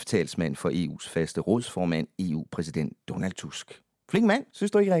 cheftalsmand for EU's faste rådsformand, EU-præsident Donald Tusk. Flink mand,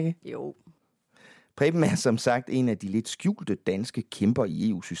 synes du ikke, Rikke? Jo. Preben er som sagt en af de lidt skjulte danske kæmper i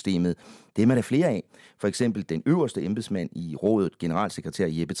EU-systemet. Det er der flere af. For eksempel den øverste embedsmand i rådet, generalsekretær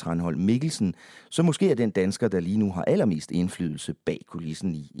Jeppe Tranholm Mikkelsen, som måske er den dansker, der lige nu har allermest indflydelse bag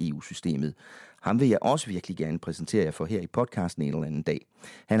kulissen i EU-systemet. Ham vil jeg også virkelig gerne præsentere jer for her i podcasten en eller anden dag.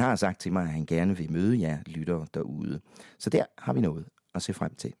 Han har sagt til mig, at han gerne vil møde jer lyttere derude. Så der har vi noget at se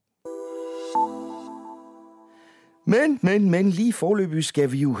frem til. Men lige forløbig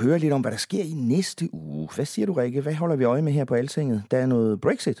skal vi jo høre lidt om, hvad der sker i næste uge. Hvad siger du, Rikke? Hvad holder vi øje med her på Altinget? Der er noget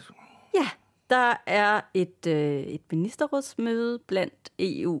Brexit. Ja, der er et ministerrådsmøde blandt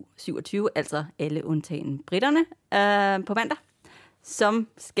EU 27, altså alle undtagen britterne, på mandag, som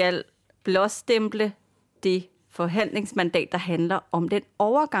skal blåstemple det forhandlingsmandat, der handler om den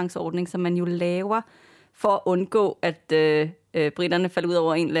overgangsordning, som man jo laver for at undgå, at britterne falder ud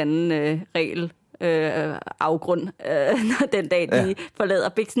over en eller anden regel, afgrund den dag, de forlader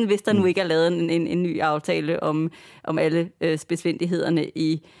biksen, hvis der nu ikke er lavet en ny aftale om alle spidsfindighederne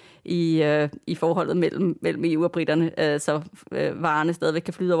i forholdet mellem EU og britterne, så varerne stadigvæk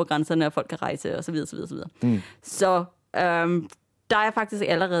kan flyde over grænserne, og folk kan rejse osv. Så der er faktisk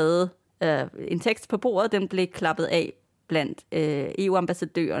allerede en tekst på bordet, den blev klappet af blandt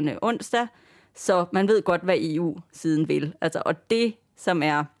EU-ambassadørerne onsdag, så man ved godt, hvad EU siden vil. Altså, og det, som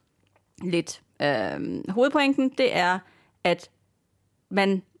er lidt hovedpointen, det er, at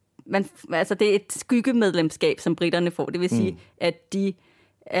altså det er et skyggemedlemskab, som britterne får. Det vil sige, at de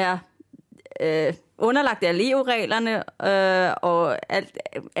er underlagt af EU-reglerne, og alt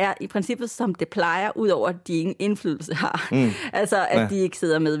er i princippet, som det plejer, udover at de ingen indflydelse har. Altså, at de ikke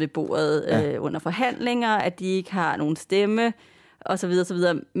sidder med ved bordet under forhandlinger, at de ikke har nogen stemme, osv.,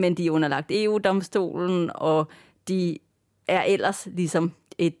 men de er underlagt EU-domstolen, og de er ellers ligesom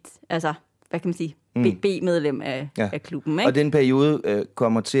et, altså, hvad kan man sige, B-medlem af klubben. Ikke? Og den periode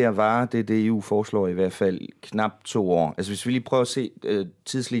kommer til at vare, det EU foreslår i hvert fald, knap 2 år. Altså hvis vi lige prøver at se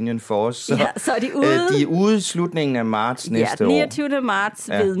tidslinjen for os, så er de ude. De er ude i slutningen af marts næste år. 29. marts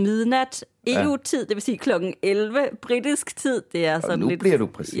ved midnat. EU-tid, det vil sige klokken 11. Britisk tid, det er sådan nu lidt... bliver du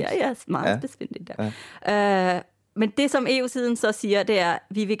præcis. Ja, meget besvindeligt der. Men det, som EU-siden så siger, det er, at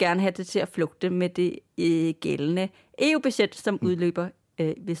vi vil gerne have det til at flugte med det gældende EU-budget, som udløber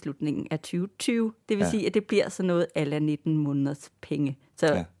ved slutningen af 2020. Det vil sige, at det bliver sådan noget a la 19 måneders penge.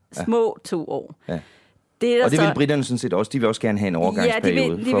 Så små 2 år. Ja. Og det vil britterne sådan set også. De vil også gerne have en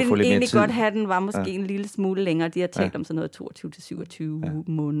overgangsperiode for at få lidt mere tid. Ja, de vil egentlig godt have, den var måske en lille smule længere. De har talt om sådan noget 22-27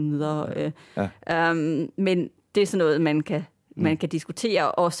 måneder. Men det er sådan noget, man kan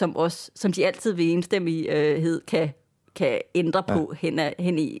diskutere, og som de altid ved enstemmighed kan ændre på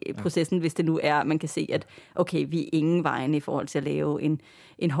hen i processen, hvis det nu er, man kan se, at okay, vi er ingen vejen i forhold til at lave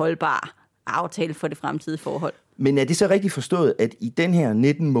en holdbar aftale for det fremtidige forhold. Men er det så rigtigt forstået, at i den her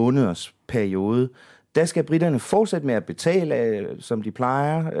 19 måneders periode, der skal britterne fortsætte med at betale, som de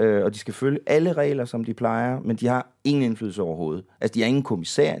plejer, og de skal følge alle regler, som de plejer, men de har ingen indflydelse overhovedet. Altså, de har ingen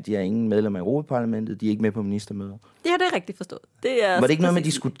kommissær, de har ingen medlem af Europaparlamentet, de er ikke med på ministermøder. Ja, det er rigtigt forstået. Var det ikke noget med, at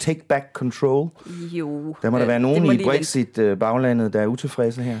de skulle take back control? Jo. Der må der være nogen i Brexit-baglandet, der er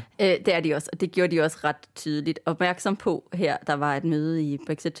utilfredse her? Det er de også, og det gjorde de også ret tydeligt opmærksom på her. Der var et møde i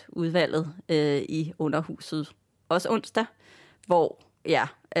Brexit-udvalget i Underhuset, også onsdag, hvor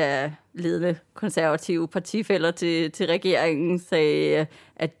ledende konservative partifæller til regeringen sagde,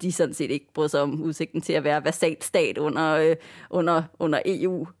 at de sådan set ikke brød sig om udsigten til at være vasalstat under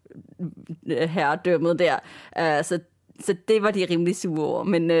EU-herredømmet der. Så det var de rimelig sure over.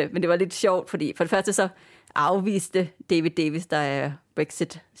 Men det var lidt sjovt, fordi for det første så afviste David Davis, der er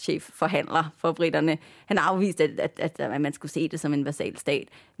Brexit-chef-forhandler for britterne. Han afviste, at man skulle se det som en vasalstat.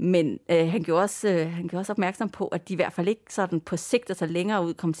 Men han gjorde også opmærksom på, at de i hvert fald ikke sådan på sigt og så længere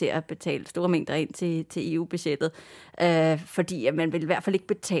ud kom til at betale store mængder ind til EU-budgettet. Fordi at man vil i hvert fald ikke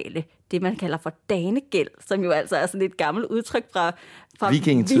betale det, man kalder for danegæld, som jo altså er sådan et gammelt udtryk fra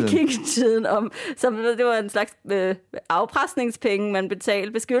vikingetiden. Som det var en slags afpresningspenge, man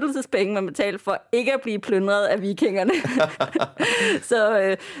betalte, beskyttelsespenge, man betalte for ikke at blive plyndret af vikingerne.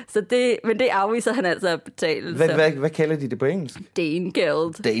 Men det afviser han altså at betale. Hvad kalder de det på engelsk?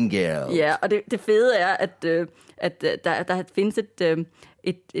 Danegæld. Danegæld. Ja, og det fede er, at der findes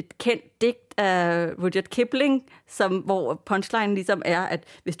et kendt digt af Rudyard Kipling, hvor punchline ligesom er, at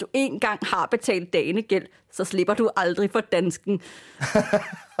hvis du en gang har betalt danegæld, så slipper du aldrig for dansken.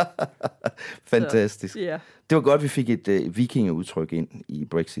 Fantastisk. Det var godt, vi fik et vikingeudtryk ind i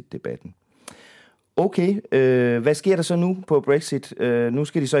Brexit-debatten. Okay, hvad sker der så nu på Brexit? Nu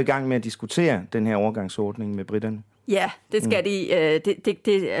skal de så i gang med at diskutere den her overgangsordning med britterne. Ja, det skal de.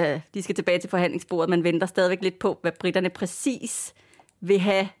 De skal tilbage til forhandlingsbordet. Man venter stadigvæk lidt på, hvad britterne præcis vil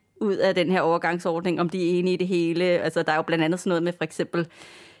have ud af den her overgangsordning, om de er enige i det hele. Altså, der er jo blandt andet sådan noget med for eksempel,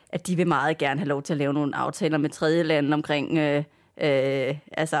 at de vil meget gerne have lov til at lave nogle aftaler med tredje lande omkring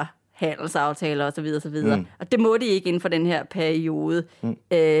handelsaftaler osv. Og det må de ikke inden for den her periode.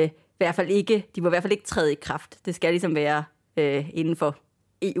 I hvert fald ikke, de må i hvert fald ikke træde i kraft. Det skal ligesom være inden for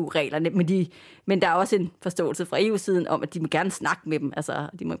EU-reglerne. Men der er også en forståelse fra EU-siden om, at de må gerne snakke med dem. Altså,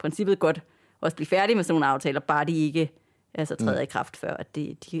 de må i princippet godt også blive færdige med sådan nogle aftaler, bare de ikke træder i kraft før, at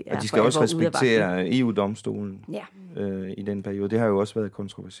de er. Og de skal også respektere EU-domstolen i den periode. Det har jo også været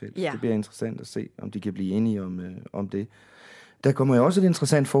kontroversielt. Ja. Det bliver interessant at se, om de kan blive enige om det. Der kommer jo også et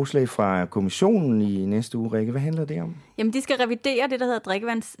interessant forslag fra kommissionen i næste uge, Rikke. Hvad handler det om? Jamen, de skal revidere det, der hedder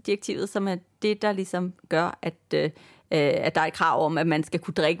drikkevandsdirektivet, som er det, der ligesom gør, at der er et krav om, at man skal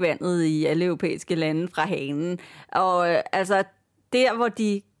kunne drikke vandet i alle europæiske lande fra hanen. Og altså, der hvor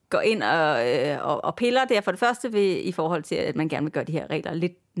de går ind og piller, det er for det første i forhold til, at man gerne vil gøre de her regler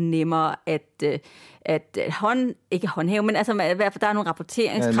lidt nemmere at ikke håndhæve, men altså i hvert fald der er nogle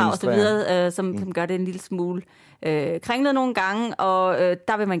rapporteringskrav og så videre, som gør det en lille smule kringlet nogle gange, og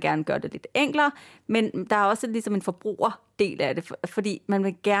der vil man gerne gøre det lidt enklere, men der er også ligesom en forbrugerdel af det, fordi man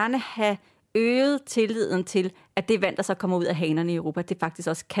vil gerne have øget tilliden til, at det vand, der så kommer ud af hanerne i Europa, det faktisk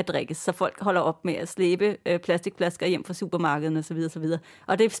også kan drikkes, så folk holder op med at slæbe plastikflasker hjem fra supermarkederne osv. osv.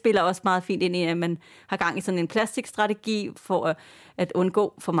 Og det spiller også meget fint ind i, at man har gang i sådan en plastikstrategi for at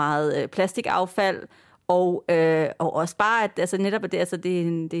undgå for meget plastikaffald, og også bare, at altså netop at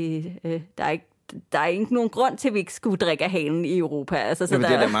der er ikke nogen grund til, at vi ikke skulle drikke af hanen i Europa. Altså, så det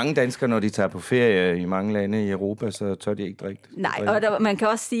er der mange danskere, når de tager på ferie i mange lande i Europa, så tør de ikke drikke det. Nej, og man kan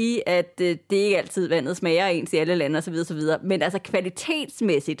også sige, at det ikke altid vandet smager ens i alle lande osv. Men altså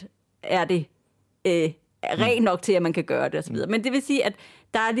kvalitetsmæssigt er det rent nok til, at man kan gøre det osv. Men det vil sige, at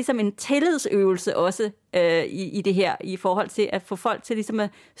der er ligesom en tillidsøvelse også i det her, i forhold til at få folk til ligesom at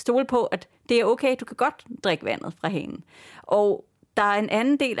stole på, at det er okay, du kan godt drikke vandet fra hanen. Og der er en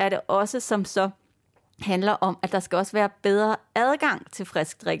anden del af det også, som så handler om, at der skal også være bedre adgang til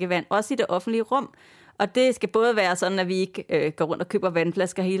frisk drikkevand, også i det offentlige rum. Og det skal både være sådan, at vi ikke går rundt og køber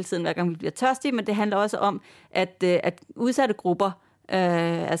vandflasker hele tiden, hver gang vi bliver tørstige, men det handler også om, at udsatte grupper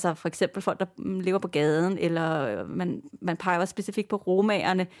Altså for eksempel folk, der lever på gaden, eller man peger specifikt på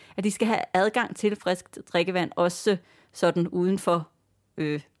romaerne, at de skal have adgang til frisk drikkevand, også sådan uden for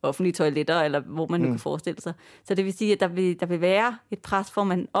offentlige toiletter, eller hvor man nu kan forestille sig. Så det vil sige, at der vil være et pres, hvor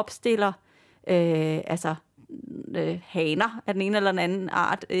man opstiller haner af den ene eller den anden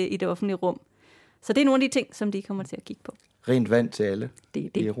art i det offentlige rum. Så det er nogle af de ting, som de kommer til at kigge på. Rent vand til alle i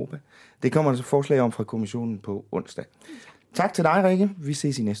Europa. Det kommer altså forslag om fra kommissionen på onsdag. Tak til dig, Rikke. Vi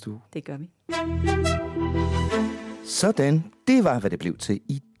ses i næste uge. Det gør vi. Sådan, det var, hvad det blev til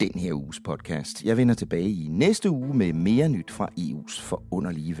i den her uges podcast. Jeg vender tilbage i næste uge med mere nyt fra EU's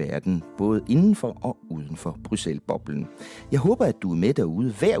forunderlige verden, både indenfor og uden for Bruxelles-boblen. Jeg håber, at du er med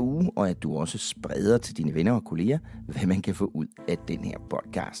derude hver uge, og at du også spreder til dine venner og kolleger, hvad man kan få ud af den her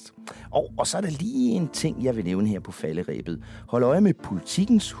podcast. Og så er der lige en ting, jeg vil nævne her på falderebet. Hold øje med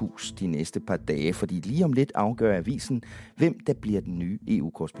Politikens Hus de næste par dage, fordi lige om lidt afgør avisen, hvem der bliver den nye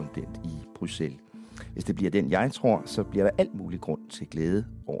EU-korrespondent i Bruxelles. Hvis det bliver den, jeg tror, så bliver der alt mulig grund til glæde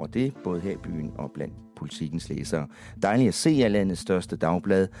over det, både her i byen og blandt Politikens læsere. Dejligt at se, at landets største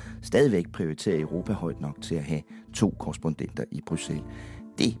dagblad stadigvæk prioriterer Europa højt nok til at have 2 korrespondenter i Bruxelles.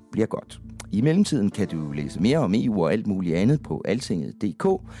 Det bliver godt. I mellemtiden kan du læse mere om EU og alt muligt andet på altinget.dk,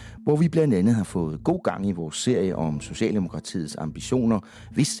 hvor vi blandt andet har fået god gang i vores serie om Socialdemokratiets ambitioner,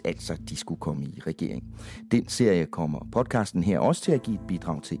 hvis altså de skulle komme i regering. Den serie kommer podcasten her også til at give et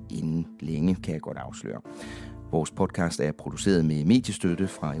bidrag til inden længe, kan jeg godt afsløre. Vores podcast er produceret med mediestøtte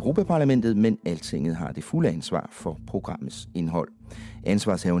fra Europaparlamentet, men Altinget har det fulde ansvar for programmets indhold.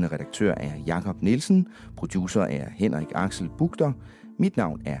 Ansvarshavende redaktør er Jakob Nielsen, producer er Henrik Axel Bugter. Mit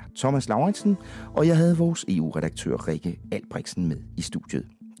navn er Thomas Lauritsen, og jeg havde vores EU-redaktør Rikke Albrechtsen med i studiet.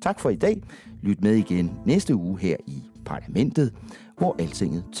 Tak for i dag. Lyt med igen næste uge her i Parlamentet, hvor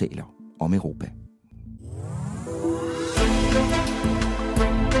Altinget taler om Europa.